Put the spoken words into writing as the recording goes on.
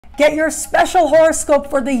Get your special horoscope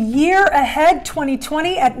for the year ahead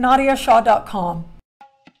 2020 at nadiyashah.com.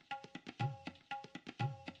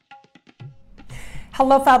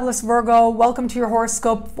 Hello, fabulous Virgo. Welcome to your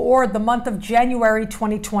horoscope for the month of January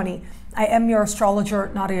 2020. I am your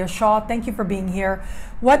astrologer, Nadiya Shah. Thank you for being here.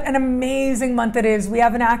 What an amazing month it is. We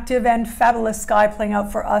have an active and fabulous sky playing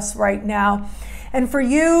out for us right now. And for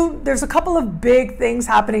you, there's a couple of big things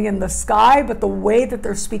happening in the sky, but the way that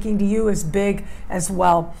they're speaking to you is big as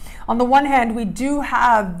well. On the one hand, we do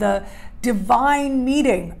have the divine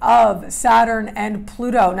meeting of Saturn and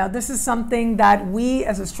Pluto. Now, this is something that we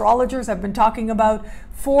as astrologers have been talking about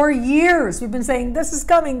for years. We've been saying, this is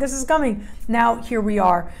coming, this is coming. Now, here we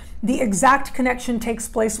are. The exact connection takes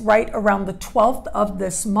place right around the 12th of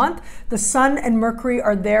this month. The Sun and Mercury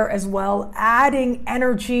are there as well, adding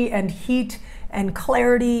energy and heat and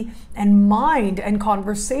clarity and mind and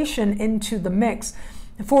conversation into the mix.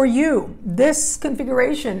 For you, this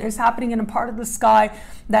configuration is happening in a part of the sky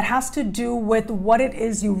that has to do with what it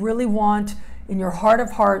is you really want in your heart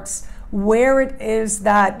of hearts, where it is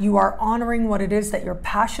that you are honoring what it is that you're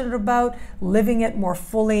passionate about, living it more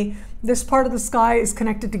fully. This part of the sky is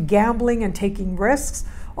connected to gambling and taking risks.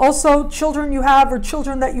 Also, children you have or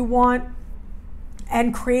children that you want,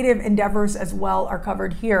 and creative endeavors as well are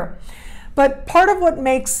covered here. But part of what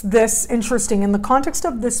makes this interesting in the context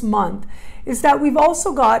of this month is that we've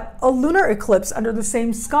also got a lunar eclipse under the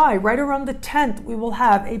same sky. Right around the 10th, we will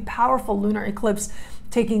have a powerful lunar eclipse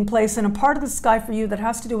taking place in a part of the sky for you that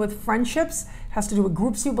has to do with friendships, has to do with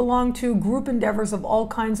groups you belong to, group endeavors of all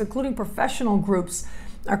kinds, including professional groups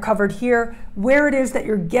are covered here, where it is that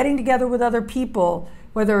you're getting together with other people,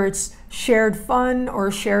 whether it's shared fun or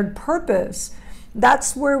shared purpose.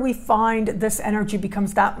 That's where we find this energy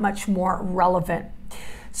becomes that much more relevant.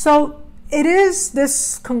 So it is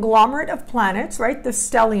this conglomerate of planets, right? This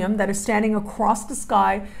stellium that is standing across the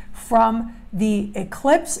sky from the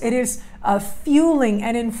eclipse. It is fueling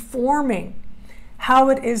and informing how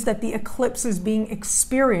it is that the eclipse is being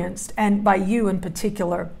experienced, and by you in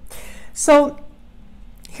particular. So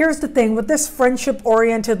here's the thing, with this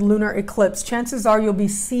friendship-oriented lunar eclipse, chances are you'll be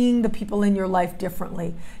seeing the people in your life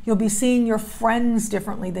differently. You'll be seeing your friends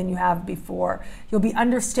differently than you have before. You'll be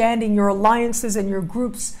understanding your alliances and your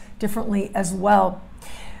groups differently as well.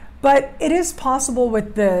 But it is possible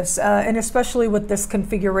with this, and especially with this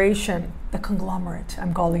configuration, the conglomerate,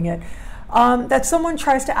 I'm calling it, that someone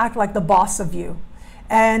tries to act like the boss of you.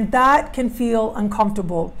 And that can feel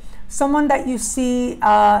uncomfortable. Someone that you see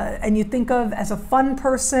and you think of as a fun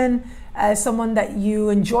person, as someone that you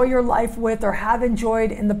enjoy your life with or have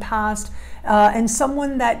enjoyed in the past, and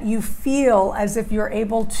someone that you feel as if you're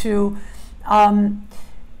able to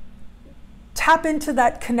tap into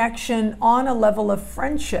that connection on a level of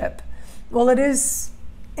friendship. Well, it is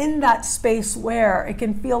in that space where it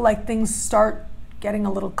can feel like things start getting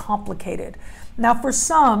a little complicated. Now, for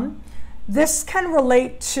some, this can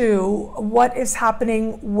relate to what is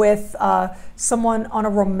happening with someone on a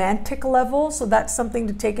romantic level. So that's something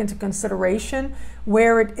to take into consideration,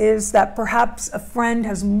 where it is that perhaps a friend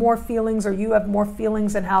has more feelings or you have more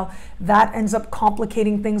feelings, and how that ends up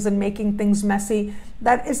complicating things and making things messy.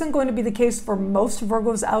 That isn't going to be the case for most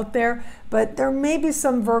Virgos out there, but there may be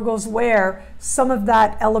some Virgos where some of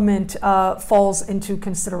that element falls into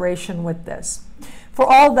consideration with this. For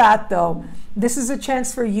all that, though, this is a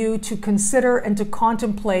chance for you to consider and to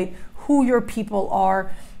contemplate who your people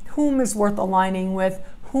are, whom is worth aligning with,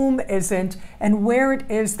 whom isn't, and where it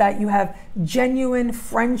is that you have genuine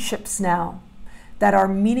friendships now that are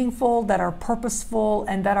meaningful, that are purposeful,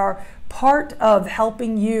 and that are part of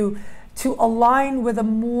helping you to align with a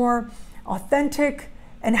more authentic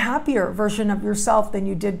and happier version of yourself than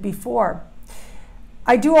you did before.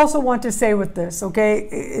 I do also want to say with this, okay,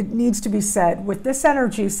 it needs to be said, with this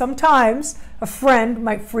energy, sometimes a friend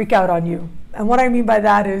might freak out on you. And what I mean by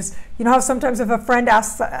that is, you know how sometimes if a friend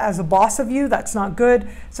asks as a boss of you, that's not good.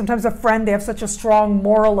 Sometimes a friend, they have such a strong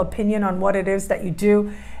moral opinion on what it is that you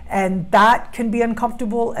do, and that can be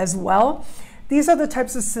uncomfortable as well. These are the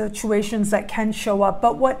types of situations that can show up,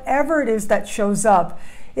 but whatever it is that shows up,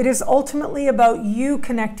 it is ultimately about you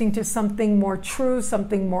connecting to something more true,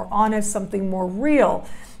 something more honest, something more real.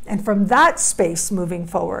 And from that space moving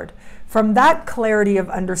forward, from that clarity of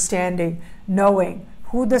understanding, knowing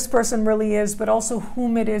who this person really is, but also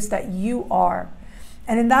whom it is that you are.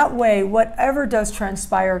 And in that way, whatever does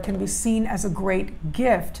transpire can be seen as a great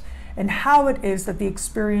gift, and how it is that the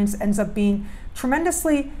experience ends up being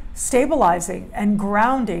tremendously stabilizing and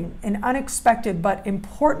grounding in unexpected but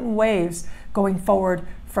important ways going forward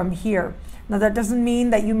from here. Now, that doesn't mean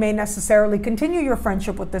that you may necessarily continue your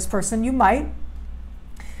friendship with this person. You might,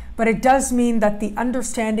 but it does mean that the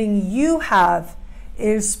understanding you have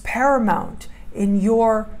is paramount in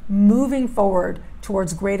your moving forward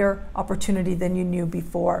towards greater opportunity than you knew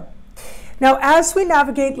before. Now, as we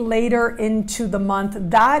navigate later into the month,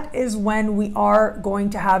 that is when we are going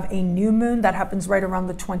to have a new moon that happens right around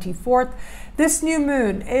the 24th. This new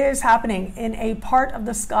moon is happening in a part of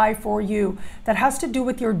the sky for you that has to do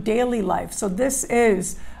with your daily life. So this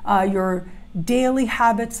is your daily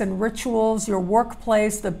habits and rituals, your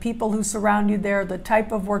workplace, the people who surround you there, the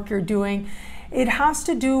type of work you're doing. It has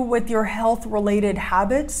to do with your health-related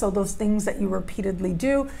habits, so those things that you repeatedly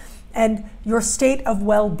do, and your state of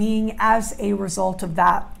well-being as a result of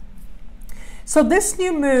that. So this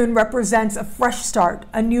new moon represents a fresh start,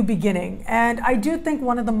 a new beginning. And I do think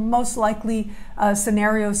one of the most likely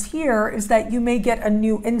scenarios here is that you may get a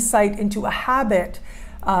new insight into a habit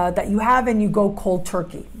that you have and you go cold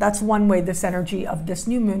turkey. That's one way this energy of this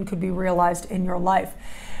new moon could be realized in your life.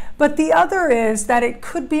 But the other is that it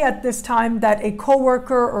could be at this time that a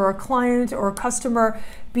coworker or a client or a customer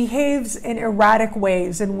behaves in erratic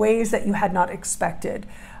ways, in ways that you had not expected.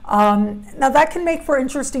 Now that can make for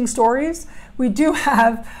interesting stories. We do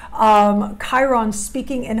have Chiron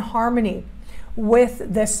speaking in harmony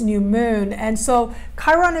with this new moon. And so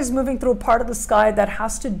Chiron is moving through a part of the sky that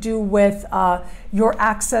has to do with your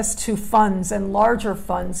access to funds and larger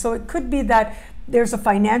funds. So it could be that there's a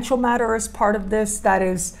financial matter as part of this that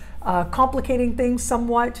is complicating things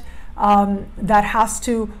somewhat, that has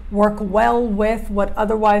to work well with what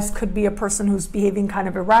otherwise could be a person who's behaving kind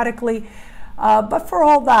of erratically. But for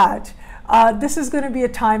all that, this is going to be a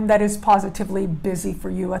time that is positively busy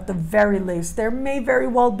for you at the very least. There may very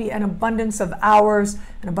well be an abundance of hours,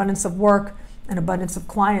 an abundance of work, an abundance of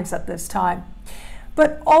clients at this time.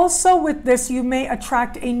 But also with this, you may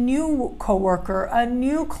attract a new coworker, a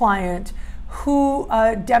new client who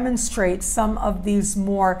demonstrates some of these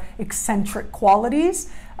more eccentric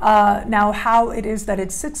qualities. Now, how it is that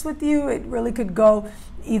it sits with you, it really could go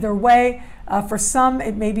either way. For some,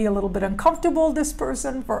 it may be a little bit uncomfortable, this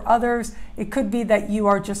person. For others, it could be that you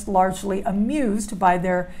are just largely amused by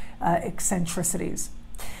their eccentricities.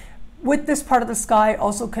 With this part of the sky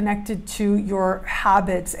also connected to your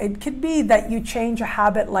habits, it could be that you change a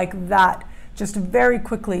habit like that just very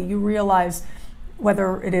quickly. You realize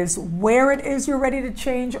whether it is where it is you're ready to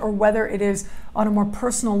change or whether it is on a more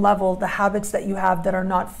personal level, the habits that you have that are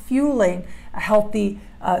not fueling a healthy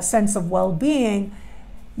sense of well-being.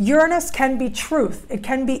 Uranus can be truth. It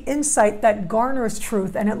can be insight that garners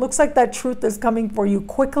truth. And it looks like that truth is coming for you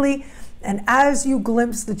quickly. And as you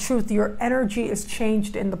glimpse the truth, your energy is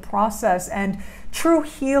changed in the process. And true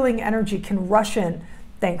healing energy can rush in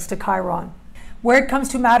thanks to Chiron. Where it comes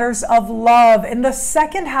to matters of love, in the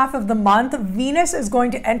second half of the month, Venus is going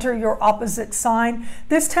to enter your opposite sign.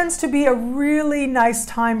 This tends to be a really nice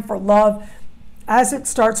time for love as it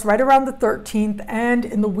starts right around the 13th and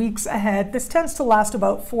in the weeks ahead. This tends to last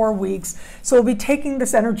about 4 weeks. So we'll be taking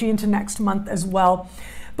this energy into next month as well.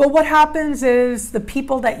 But what happens is the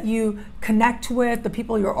people that you connect with, the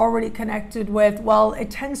people you're already connected with, well, it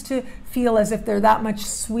tends to feel as if they're that much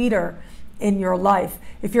sweeter in your life.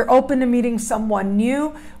 If you're open to meeting someone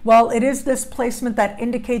new, well, it is this placement that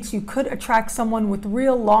indicates you could attract someone with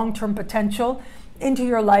real long-term potential into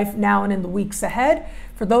your life now and in the weeks ahead.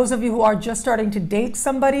 For those of you who are just starting to date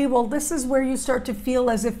somebody, well, this is where you start to feel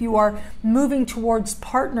as if you are moving towards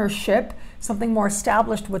partnership, something more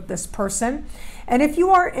established with this person. And if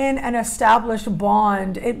you are in an established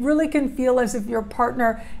bond, it really can feel as if your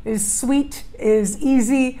partner is sweet, is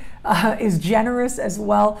easy, is generous as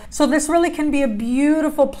well. So this really can be a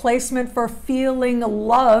beautiful placement for feeling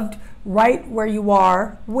loved right where you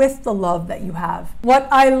are with the love that you have. What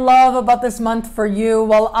I love about this month for you,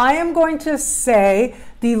 well, I am going to say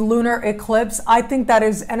the lunar eclipse. I think that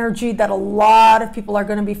is energy that a lot of people are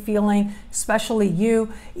going to be feeling, especially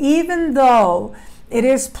you, even though it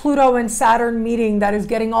is Pluto and Saturn meeting that is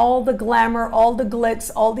getting all the glamour, all the glitz,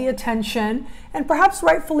 all the attention, and perhaps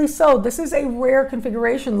rightfully so. This is a rare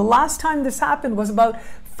configuration. The last time this happened was about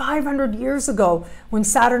 500 years ago when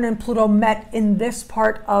Saturn and Pluto met in this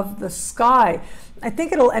part of the sky. I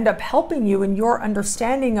think it'll end up helping you in your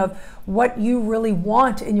understanding of what you really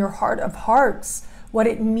want in your heart of hearts, what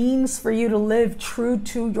it means for you to live true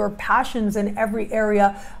to your passions in every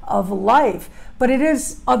area of life. But it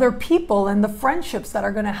is other people and the friendships that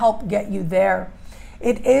are going to help get you there.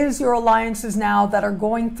 It is your alliances now that are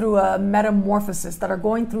going through a metamorphosis, that are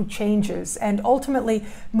going through changes, and ultimately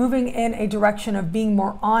moving in a direction of being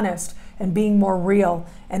more honest and being more real.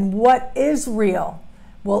 And what is real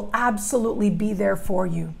will absolutely be there for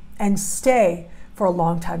you and stay for a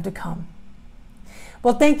long time to come.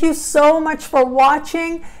 Well, thank you so much for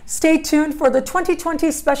watching. Stay tuned for the 2020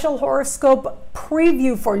 special horoscope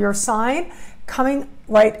preview for your sign coming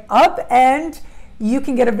right up. And you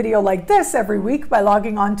can get a video like this every week by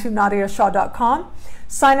logging on to nadiyashah.com.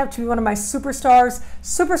 Sign up to be one of my superstars.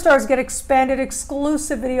 Superstars get expanded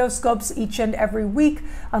exclusive videoscopes each and every week,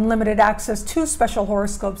 unlimited access to special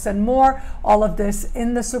horoscopes and more. All of this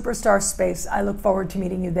in the superstar space. I look forward to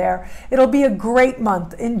meeting you there. It'll be a great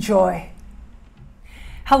month. Enjoy.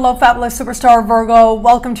 Hello, fabulous superstar Virgo.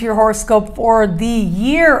 Welcome to your horoscope for the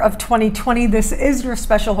year of 2020. This is your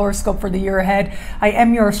special horoscope for the year ahead. I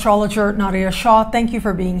am your astrologer, Nadiya Shah. Thank you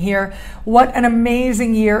for being here. What an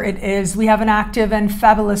amazing year it is. We have an active and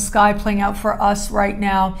fabulous sky playing out for us right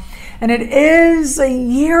now. And it is a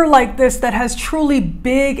year like this that has truly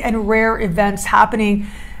big and rare events happening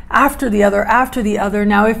after the other.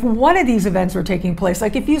 Now, if one of these events were taking place,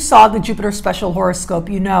 like if you saw the Jupiter special horoscope,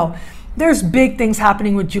 you know there's big things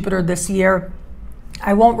happening with Jupiter this year.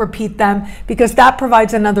 I won't repeat them because that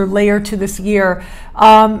provides another layer to this year.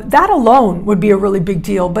 That alone would be a really big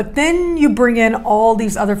deal. But then you bring in all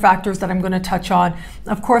these other factors that I'm going to touch on.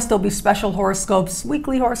 Of course, there'll be special horoscopes,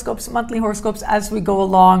 weekly horoscopes, monthly horoscopes as we go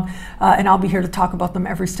along. And I'll be here to talk about them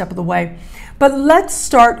every step of the way. But let's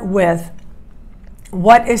start with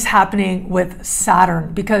what is happening with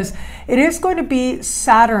Saturn, because it is going to be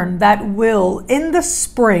Saturn that will, in the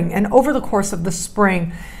spring and over the course of the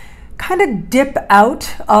spring, kind of dip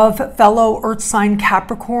out of fellow Earth sign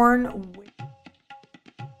Capricorn.